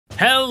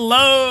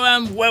Hello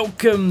and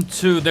welcome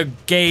to the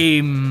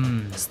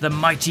games, the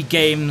mighty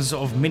games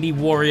of mini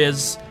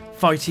warriors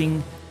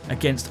fighting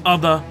against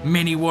other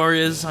mini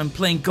warriors. I'm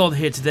playing God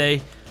here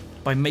today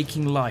by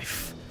making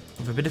life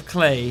with a bit of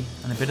clay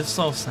and a bit of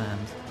soul sand.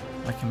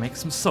 I can make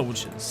some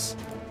soldiers.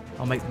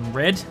 I'll make them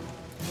red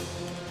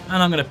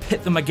and I'm going to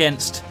pit them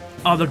against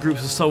other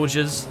groups of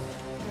soldiers.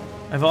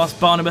 I've asked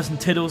Barnabus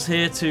and Tiddles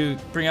here to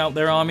bring out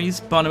their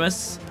armies.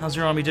 Barnabus, how's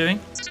your army doing?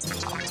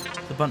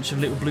 A bunch of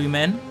little blue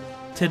men.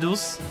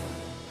 Tiddles,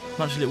 a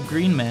bunch of little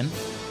green men,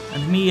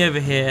 and me over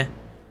here,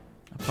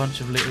 a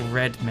bunch of little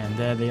red men.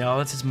 There they are.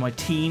 That is my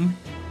team.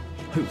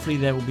 Hopefully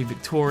they will be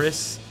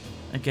victorious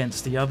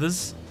against the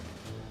others.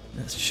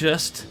 Let's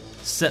just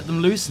set them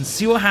loose and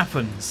see what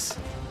happens.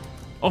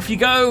 Off you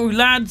go,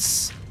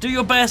 lads. Do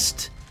your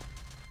best.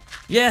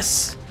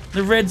 Yes,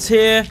 the reds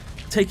here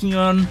taking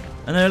on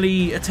an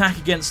early attack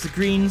against the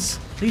greens.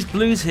 These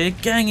blues here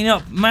ganging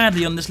up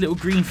madly on this little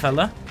green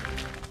fella.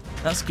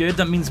 That's good.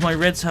 That means my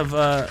reds have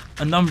a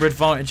number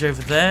advantage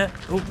over there.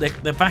 Oh,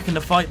 they're back in the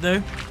fight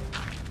though.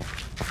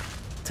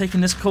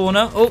 Taking this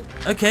corner. Oh,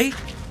 okay.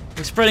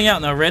 We're spreading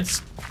out now,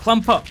 reds.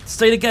 Clump up.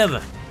 Stay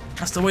together.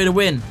 That's the way to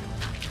win.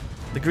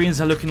 The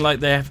greens are looking like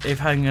they're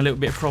having a little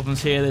bit of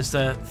problems here. There's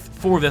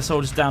 4 of their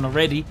soldiers down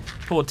already.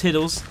 Poor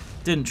Tiddles.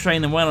 Didn't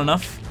train them well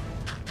enough.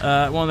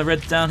 One of the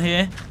reds down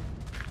here.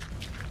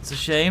 It's a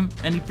shame.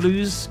 Any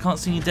blues? Can't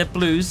see any dead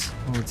blues.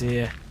 Oh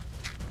dear.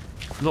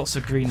 Lots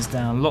of greens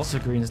down, lots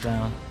of greens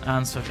down.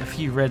 And so a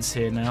few reds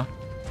here now.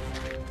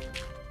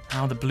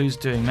 How are the blues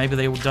doing? Maybe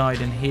they all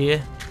died in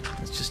here.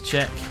 Let's just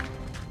check.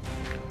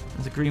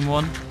 There's a green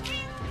one.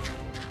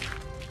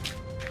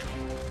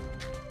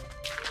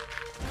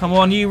 Come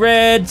on, you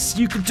reds!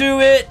 You can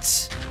do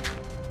it!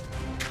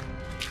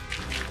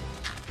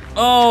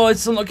 Oh,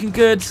 it's not looking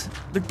good.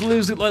 The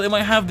blues look like they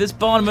might have this.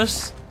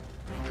 Barnabas,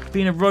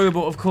 being a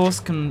robot, of course,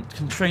 can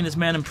train his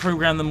men and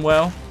program them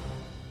well.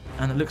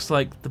 And it looks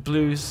like the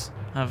blues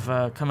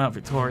have come out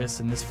victorious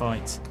in this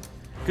fight.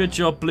 Good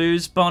job,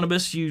 blues.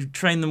 Barnabas, you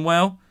trained them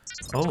well.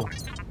 Oh,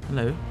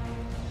 hello.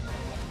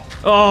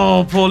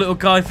 Oh, poor little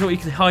guy. Thought he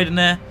could hide in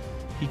there.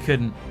 He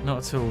couldn't.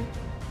 Not at all.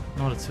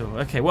 Not at all.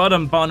 Okay, well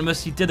done,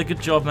 Barnabas. You did a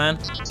good job, man.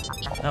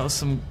 That was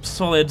some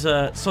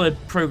solid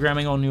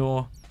programming on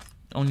your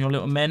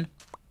little men.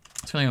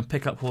 So I'm going to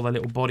pick up all their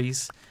little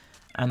bodies,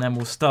 and then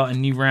we'll start a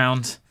new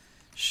round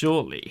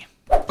shortly.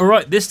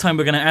 Alright, this time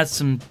we're going to add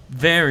some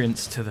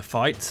variance to the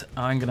fight.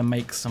 I'm going to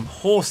make some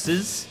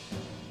horses.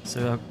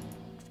 So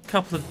a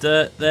couple of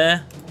dirt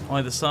there,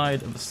 either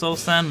side of the soul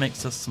sand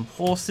makes us some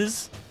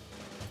horses.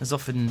 There's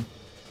often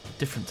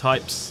different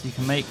types you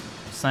can make.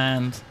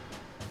 Sand,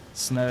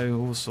 snow,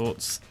 all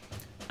sorts.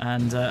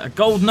 And a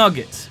gold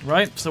nugget,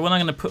 right? So when I'm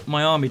going to put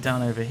my army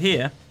down over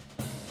here,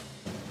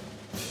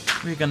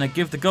 we're going to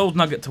give the gold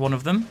nugget to one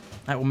of them.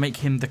 That will make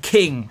him the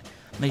king.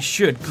 They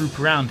should group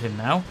around him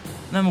now.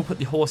 And then we'll put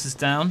the horses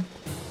down.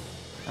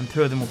 And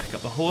 2 of them will pick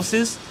up the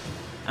horses.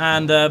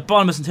 And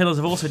Barnabas and Tiddles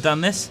have also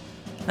done this.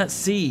 Let's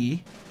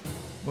see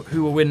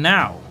who will win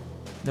now.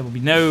 There will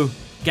be no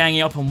ganging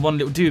up on one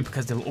little dude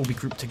because they'll all be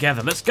grouped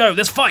together. Let's go.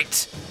 Let's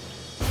fight.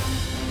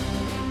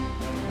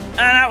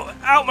 And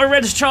out my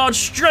reds charge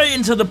straight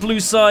into the blue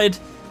side.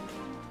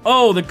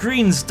 Oh, the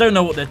greens don't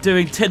know what they're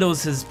doing.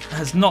 Tiddles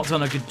has not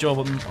done a good job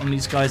on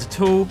these guys at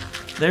all.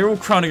 They're all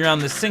crowding around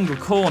this single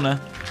corner.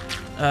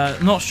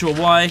 Not sure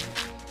why.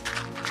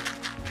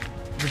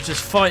 We're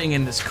just fighting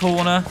in this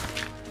corner.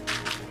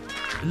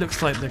 It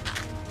looks like the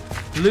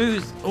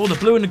blues, the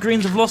blue and the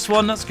greens have lost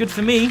one. That's good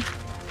for me.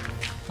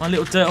 My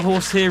little dirt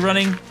horse here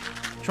running,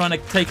 trying to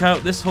take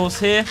out this horse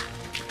here.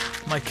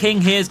 My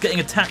king here is getting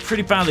attacked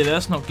pretty badly there.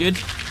 That's not good.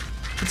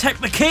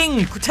 Protect the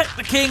king! Protect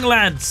the king,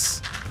 lads!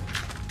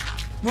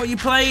 What are you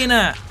playing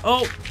at?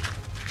 Oh,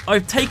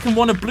 I've taken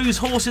one of blue's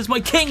horses. My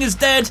king is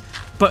dead!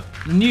 But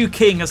new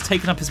king has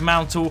taken up his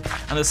mantle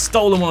and has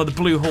stolen one of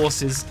the blue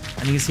horses,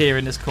 and he's here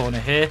in this corner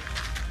here.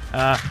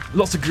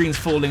 Lots of greens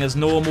falling as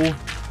normal.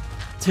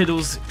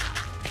 Tiddles,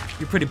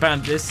 you're pretty bad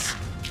at this.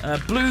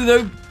 Blue,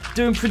 though,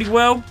 doing pretty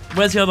well.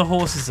 Where's the other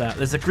horses at?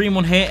 There's a green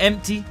one here,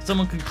 empty.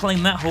 Someone can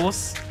claim that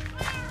horse.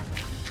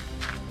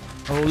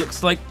 Oh,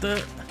 looks like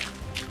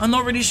I'm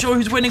not really sure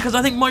who's winning because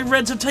I think my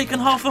reds have taken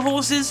half the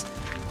horses.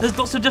 There's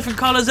lots of different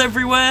colours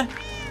everywhere.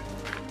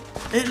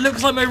 It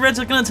looks like my reds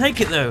are going to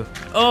take it, though.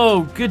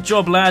 Oh, good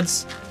job,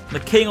 lads.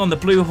 The king on the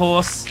blue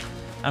horse.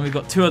 And we've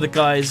got 2 other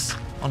guys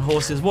on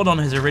horses. One on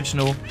his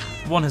original.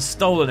 One has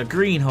stolen a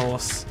green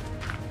horse.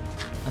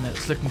 And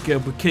it's looking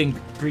good with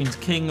green's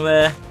king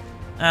there.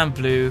 And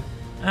blue.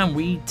 And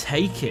we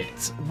take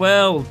it.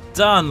 Well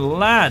done,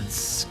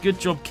 lads. Good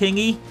job,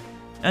 Kingy.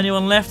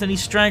 Anyone left? Any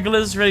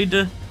stragglers ready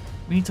to...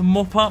 We need to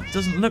mop up?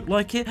 Doesn't look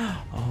like it.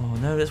 Oh,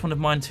 no, that's one of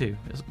mine, too.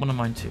 It's one of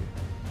mine, too.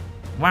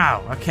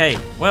 Wow, okay.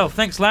 Well,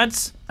 thanks,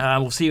 lads.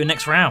 We'll see you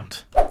next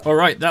round.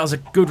 Alright, that was a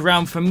good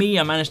round for me.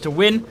 I managed to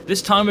win.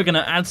 This time we're going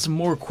to add some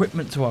more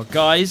equipment to our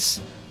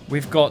guys.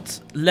 We've got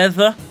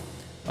leather,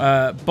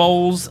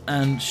 bowls,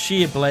 and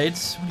shear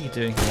blades. What are you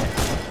doing here?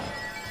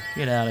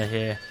 Get out of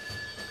here.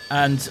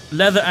 And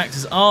leather acts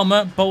as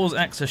armor, bowls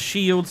act as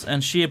shields,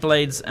 and shear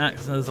blades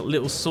act as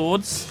little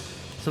swords.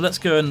 So let's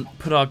go and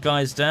put our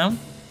guys down.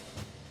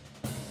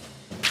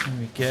 There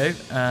we go,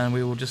 and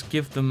we will just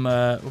give them.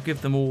 We'll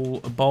give them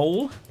all a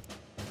bowl.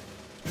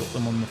 Drop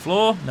them on the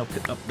floor. They'll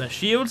pick up their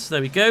shields.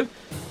 There we go.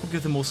 We'll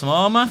give them all some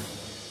armor,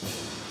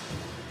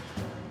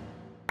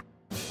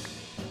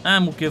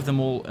 and we'll give them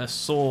all a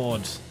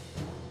sword.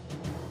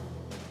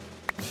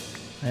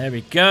 There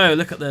we go.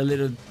 Look at their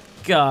little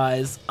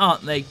guys.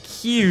 Aren't they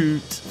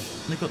cute?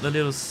 They've got their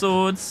little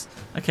swords.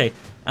 Okay,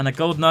 and a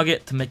gold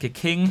nugget to make a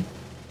king.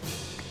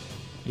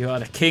 You are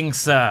the king,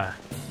 sir.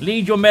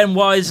 Lead your men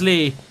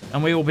wisely,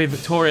 and we will be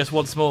victorious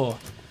once more.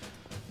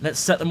 Let's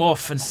set them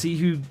off and see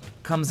who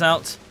comes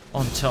out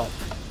on top.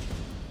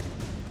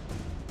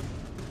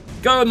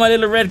 Go, my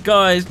little red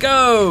guys,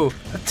 go!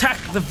 Attack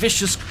the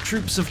vicious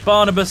troops of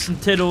Barnabus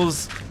and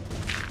Tiddles.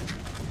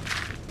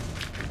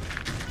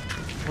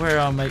 Where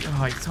are they?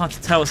 Oh, it's hard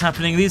to tell what's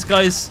happening. These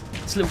guys,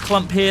 this little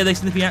clump here, they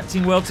seem to be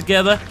acting well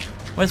together.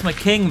 Where's my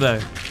king, though?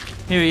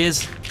 Here he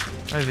is,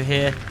 over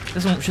here.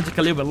 This one should take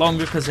a little bit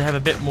longer because they have a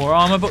bit more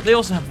armor, but they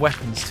also have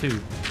weapons, too.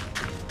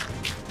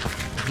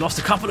 We've lost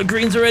a couple of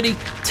greens already.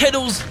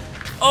 Tiddles!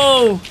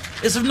 Oh!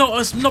 It's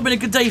not been a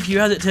good day for you,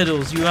 has it,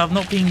 Tiddles? You have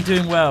not been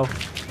doing well.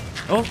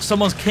 Oh,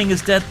 someone's king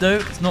is dead, though.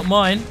 It's not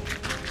mine.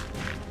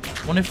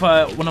 I wonder if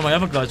one of my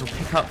other guys will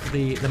pick up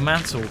the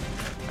mantle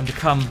and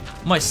become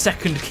my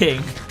second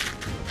king.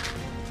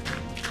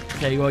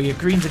 Okay, well, your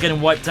greens are getting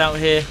wiped out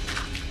here.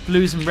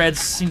 Blues and reds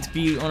seem to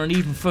be on an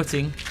even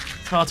footing.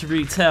 It's hard to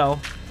really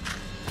tell.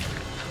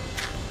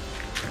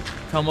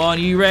 Come on,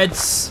 you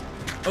reds.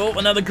 Oh,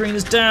 another green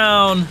is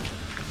down.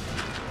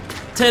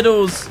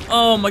 Tiddles.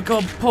 Oh my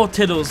god, poor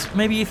Tiddles.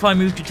 Maybe if I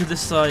moved you to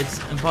this side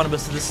and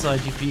Barnabas to this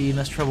side, you'd be in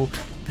less trouble.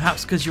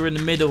 Perhaps because you're in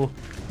the middle,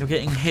 you're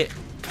getting hit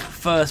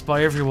first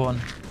by everyone.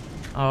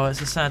 Oh,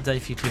 it's a sad day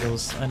for you,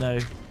 Tiddles. I know.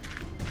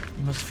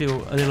 You must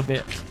feel a little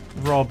bit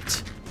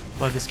robbed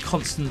by this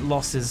constant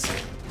losses.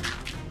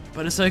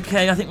 But it's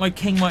okay. I think my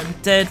king might be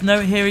dead.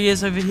 No, here he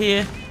is over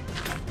here.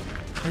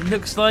 It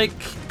looks like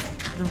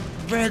the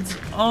reds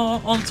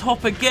are on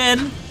top again.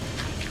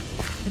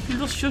 Have you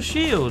lost your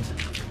shield?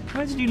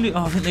 Why did you lose?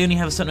 Oh, I think they only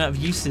have a certain amount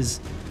of uses.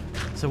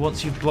 So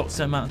once you've blocked a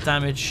certain amount of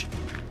damage,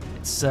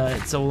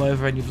 it's all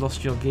over and you've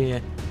lost your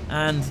gear.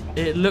 And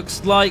it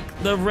looks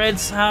like the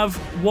reds have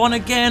won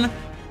again.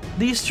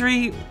 These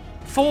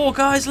 4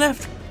 guys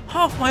left.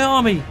 Half my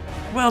army.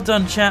 Well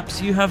done,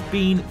 chaps. You have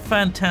been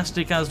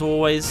fantastic as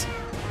always.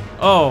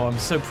 Oh, I'm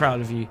so proud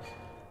of you.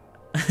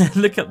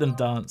 Look at them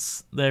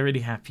dance. They're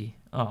really happy.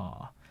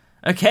 Oh.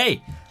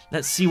 Okay,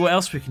 let's see what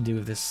else we can do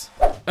with this.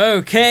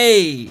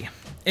 Okay.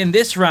 In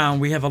this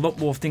round, we have a lot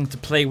more things to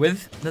play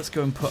with. Let's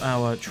go and put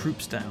our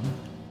troops down.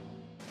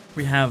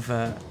 We have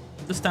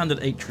the standard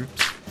 8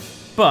 troops,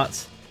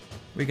 but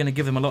we're going to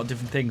give them a lot of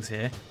different things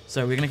here.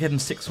 So we're going to give them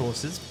 6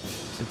 horses,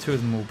 so 2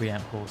 of them will be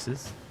amp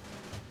horses.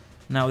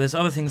 Now there's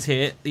other things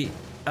here. The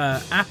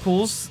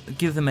apples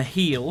give them a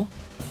heal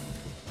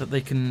that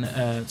they can,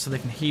 so they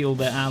can heal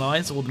their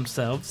allies or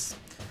themselves.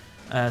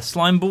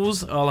 Slime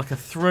balls are like a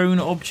thrown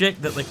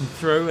object that they can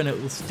throw and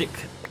it will stick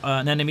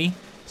an enemy,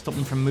 stop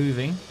them from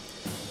moving.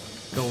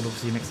 Gold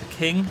obviously makes a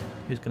king.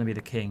 Who's going to be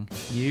the king?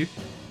 You.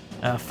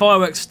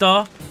 Fireworks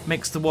star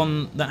makes the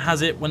one that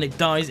has it, when it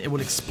dies, it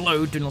will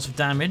explode, doing lots of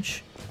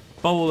damage.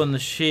 Bowl and the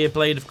shear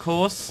blade, of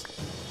course.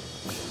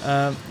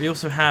 We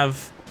also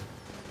have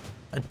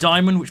a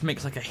diamond, which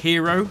makes like a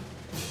hero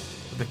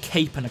with a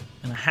cape and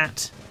a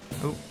hat.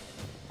 Oh,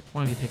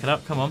 one of you pick it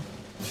up. Come on.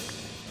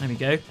 There we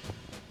go.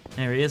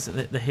 There he is,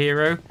 the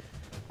hero.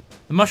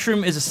 The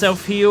mushroom is a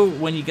self-heal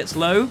when he gets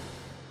low.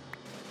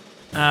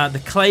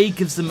 The clay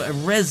gives them a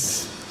res,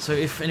 so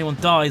if anyone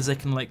dies, they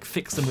can like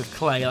fix them with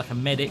clay, like a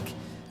medic.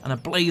 And a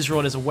blaze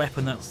rod is a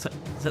weapon that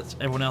sets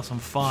everyone else on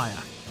fire.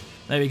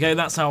 There we go.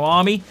 That's our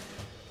army.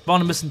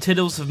 Barnabas and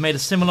Tiddles have made a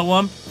similar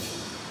one.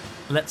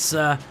 Let's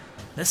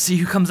see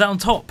who comes out on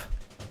top.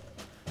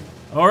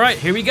 All right,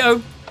 here we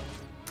go.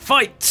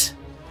 Fight!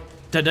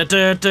 Da da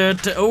da da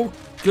da. Oh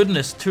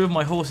goodness, 2 of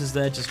my horses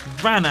there just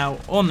ran out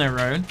on their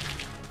own.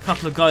 A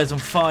couple of guys on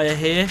fire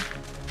here.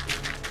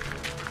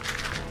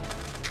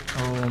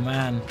 Oh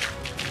man,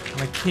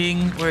 my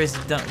king, where is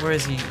he? Where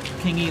is he?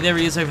 Kingy, there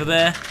he is over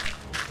there,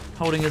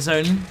 holding his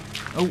own.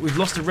 Oh, we've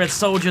lost a red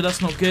soldier,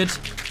 that's not good,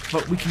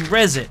 but we can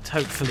res it,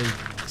 hopefully.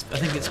 I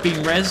think it's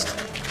being resed.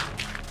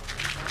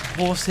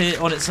 Horse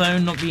here on its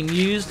own, not being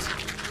used.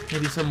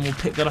 Maybe someone will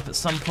pick that up at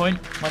some point.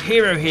 My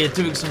hero here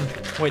doing some...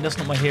 Wait, that's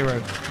not my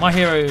hero. My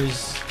hero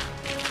is...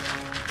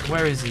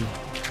 Where is he?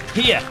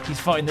 Here! He's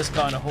fighting this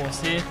guy on a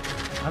horse here.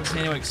 I haven't seen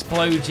anyone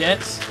explode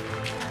yet.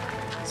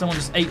 Someone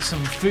just ate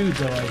some food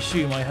though, I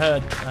assume. I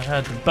heard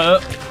the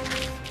burp.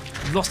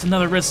 We've lost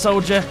another red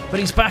soldier, but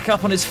he's back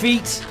up on his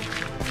feet.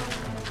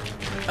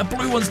 A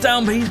blue one's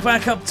down, but he's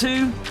back up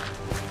too.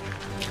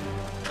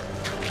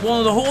 One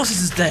of the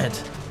horses is dead.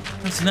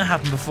 I've seen that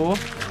happen before.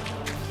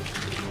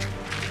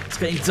 It's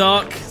getting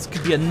dark. This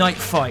could be a night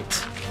fight.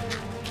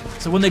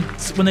 So when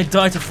they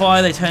die to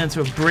fire, they turn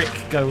into a brick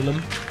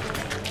golem,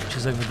 which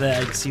archers over there.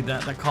 You can see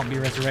that. That can't be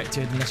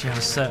resurrected unless you have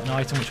a certain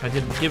item, which I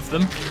didn't give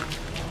them.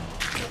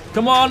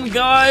 Come on,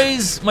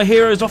 guys! My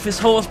hero's off his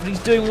horse, but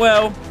he's doing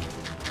well.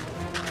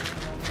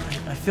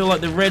 I feel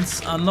like the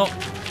Reds are not...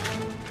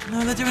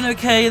 No, they're doing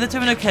okay. They're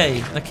doing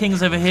okay. The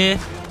King's over here,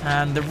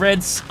 and the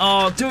Reds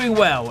are doing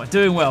well.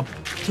 Doing well.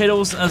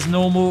 Tiddles, as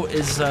normal,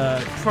 is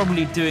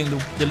probably doing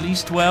the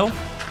least well.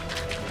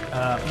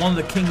 One of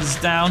the Kings is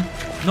down.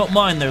 Not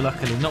mine, though,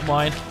 luckily. Not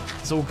mine.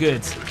 It's all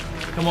good.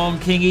 Come on,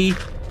 Kingy.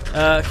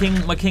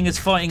 My King is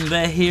fighting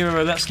their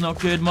hero. That's not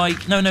good.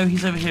 No,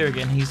 he's over here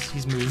again.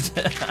 He's moved.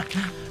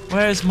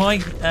 Where is my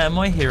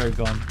hero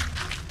gone?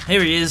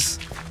 Here he is,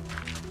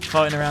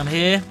 fighting around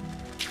here.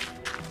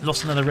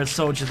 Lost another red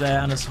soldier there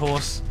and his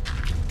horse.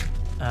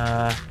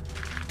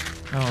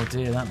 Oh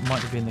dear, that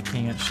might have been the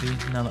King actually.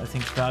 Now that I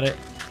think about it.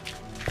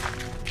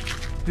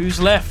 Who's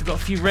left? We've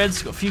got a few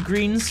reds, got a few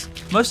greens.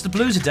 Most of the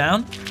blues are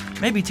down.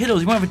 Maybe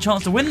Tiddles, you might have a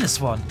chance to win this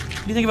one.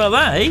 What do you think about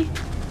that, eh?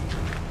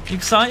 You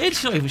excited?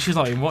 She's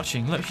not even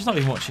watching. Look, she's not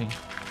even watching.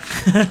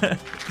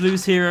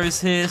 Blues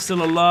hero's here,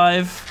 still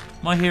alive.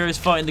 My hero's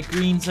fighting the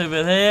greens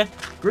over there.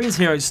 Green's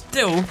hero's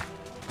still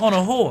on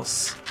a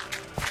horse.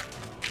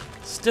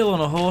 Still on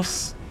a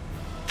horse.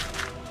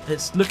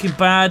 It's looking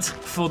bad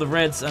for the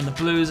reds and the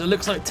blues. It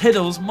looks like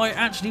Tiddles might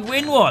actually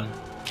win one.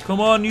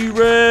 Come on, you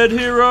red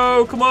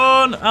hero. Come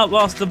on.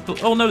 Outlast the...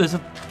 Oh, no, there's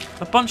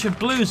a bunch of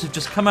blues have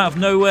just come out of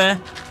nowhere.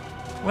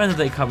 Where did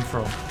they come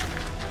from?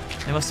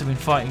 They must have been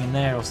fighting in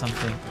there or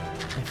something.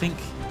 I think...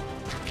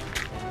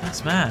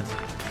 That's mad.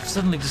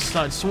 Suddenly just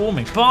started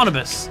swarming.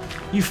 Barnabus,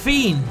 you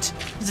fiend.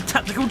 He's a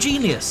tactical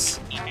genius.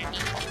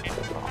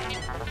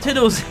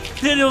 Tiddles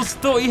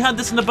thought you had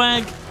this in the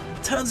bag.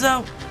 Turns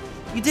out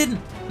you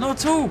didn't.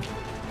 Not at all.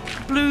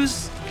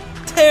 Blues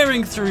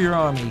tearing through your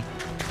army.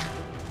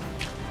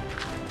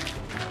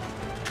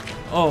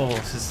 Oh,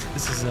 this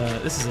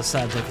is a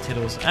sad day for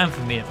Tiddles and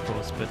for me, of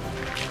course. But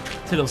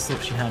Tiddles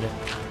thought she had it.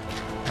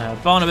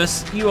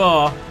 Barnabus, you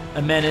are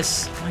a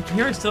menace. My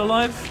hero's still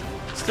alive.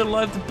 Still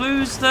alive. The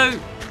blues, though,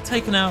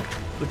 taken out.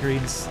 The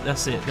greens.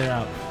 That's it. They're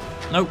out.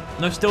 Nope.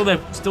 No, still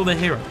their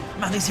hero.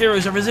 Man, these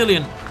heroes are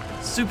resilient.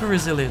 Super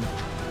resilient.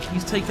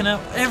 He's taken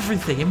out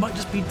everything. It might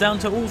just be down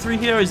to all three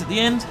heroes at the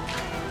end.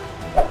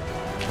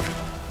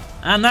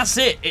 And that's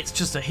it. It's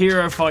just a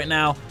hero fight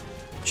now.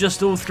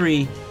 Just all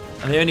three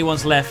are the only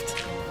ones left.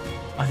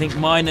 I think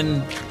mine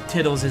and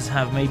Tiddles'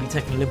 have maybe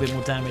taken a little bit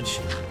more damage.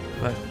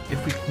 But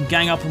if we can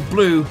gang up on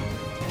blue,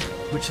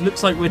 which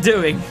looks like we're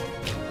doing...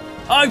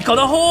 I've got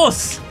a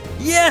horse!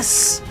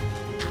 Yes!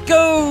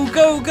 Go,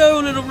 go, go,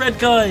 little red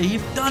guy.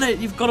 You've done it.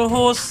 You've got a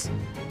horse.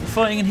 We're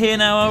fighting in here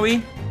now, are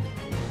we?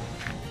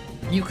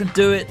 You can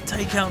do it.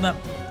 Take out that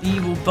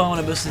evil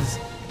Barnabas.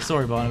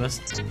 Sorry,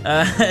 Barnabas.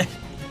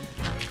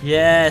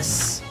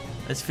 Yes.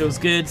 This feels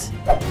good.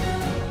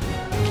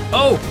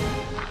 Oh!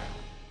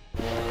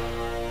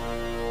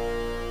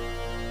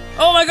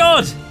 Oh my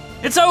god!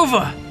 It's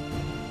over!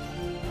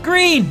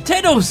 Green!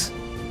 Tiddles!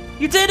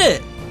 You did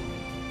it!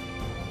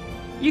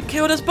 You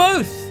killed us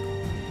both!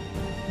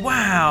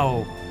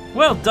 Wow!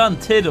 Well done,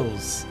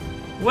 Tiddles.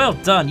 Well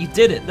done. You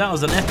did it. That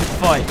was an epic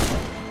fight.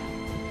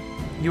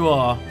 You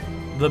are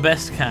the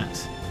best cat.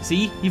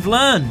 See? You've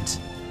learned.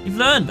 You've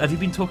learned. Have you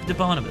been talking to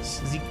Barnabas?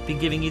 Has he been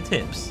giving you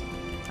tips?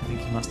 I think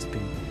he must have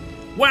been.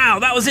 Wow,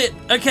 that was it.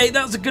 Okay,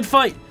 that was a good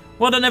fight.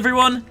 Well done,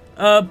 everyone.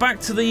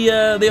 Back to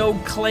the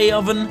old clay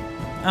oven,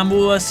 and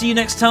we'll see you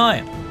next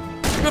time.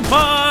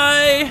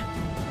 Goodbye.